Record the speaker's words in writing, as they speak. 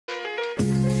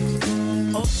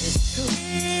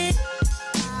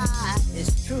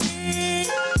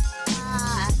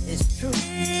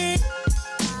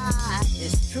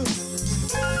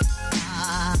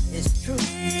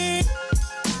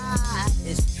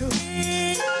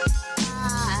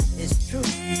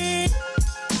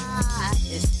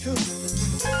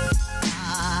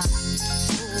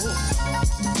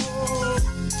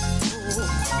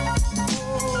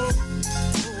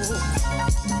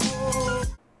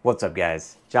What's up,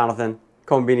 guys? Jonathan,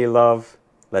 Conbiniluv.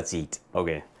 Let's eat.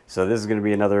 Okay, so this is gonna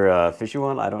be another fishy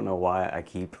one. I don't know why I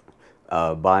keep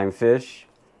buying fish,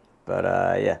 but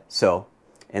yeah. So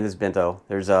in this bento,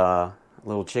 there's a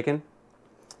little chicken.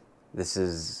 This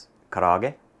is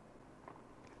karaage.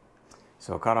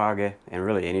 So karaage and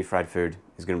really any fried food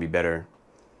is gonna be better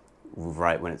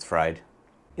right when it's fried.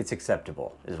 It's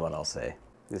acceptable, is what I'll say.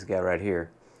 This guy right here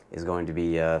is going to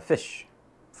be fish,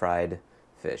 fried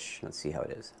fish. Let's see how it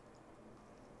is.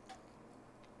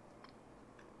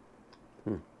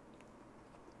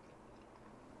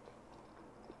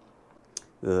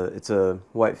 It's a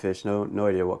white fish. No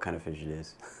idea what kind of fish it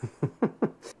is.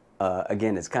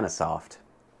 Again, it's kind of soft.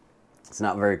 It's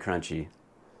not very crunchy,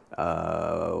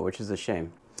 which is a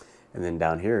shame. And then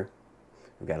down here,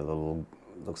 we've got a little,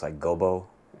 looks like gobo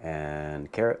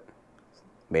and carrot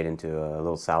made into a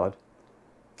little salad.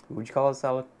 Would you call it a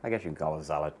salad? I guess you can call it a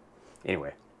salad.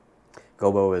 Anyway,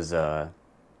 gobo is a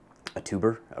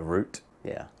tuber, a root.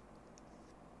 Yeah.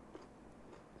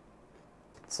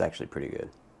 It's actually pretty good.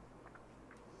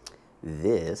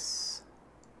 This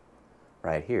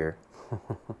right here,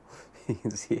 you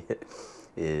can see it,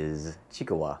 is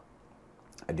chikawa,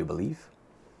 I do believe.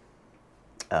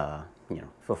 You know,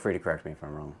 feel free to correct me if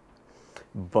I'm wrong.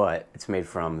 But it's made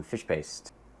from fish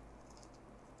paste.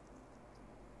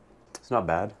 It's not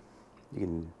bad. You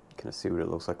can kind of see what it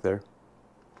looks like there.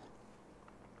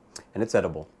 And it's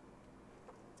edible.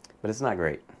 But it's not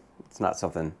great. It's not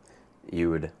something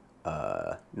you would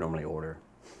normally order.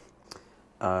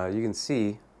 You can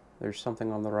see there's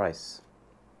something on the rice,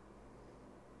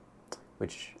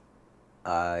 which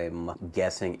I'm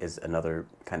guessing is another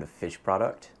kind of fish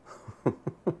product.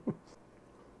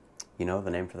 You know,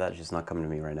 the name for that is just not coming to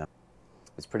me right now.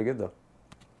 It's pretty good though.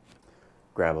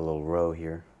 Grab a little roe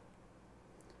here,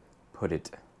 put it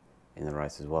in the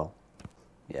rice as well.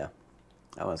 Yeah.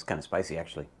 Oh, it's kind of spicy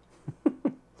actually.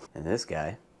 And this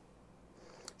guy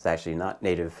is actually not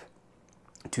native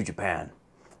to Japan.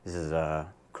 This is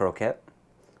a croquette,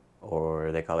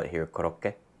 or they call it here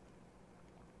korokke,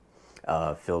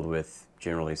 filled with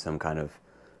generally some kind of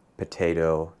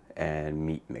potato and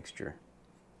meat mixture.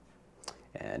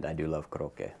 And I do love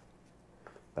korokke,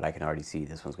 but I can already see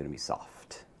this one's going to be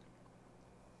soft.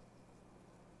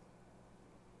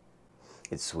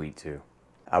 It's sweet too.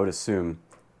 I would assume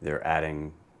they're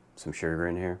adding some sugar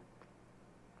in here,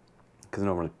 because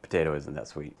normally potato isn't that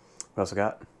sweet. We also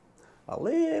got a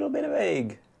little bit of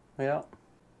egg, yeah,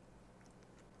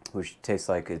 which tastes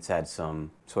like it's had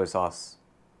some soy sauce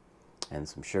and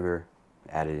some sugar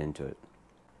added into it.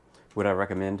 Would I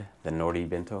recommend the Nori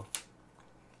bento?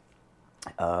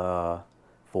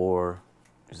 For,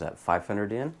 is that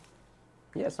 500 yen?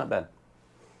 Yeah, it's not bad.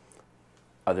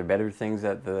 Are there better things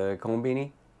at the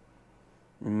Conbini?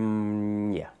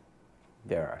 Yeah,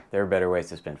 there are. There are better ways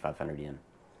to spend 500 yen.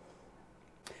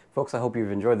 Folks, I hope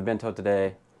you've enjoyed the bento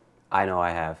today. I know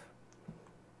I have.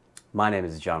 My name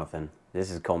is Jonathan. This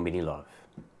is Conbiniluv.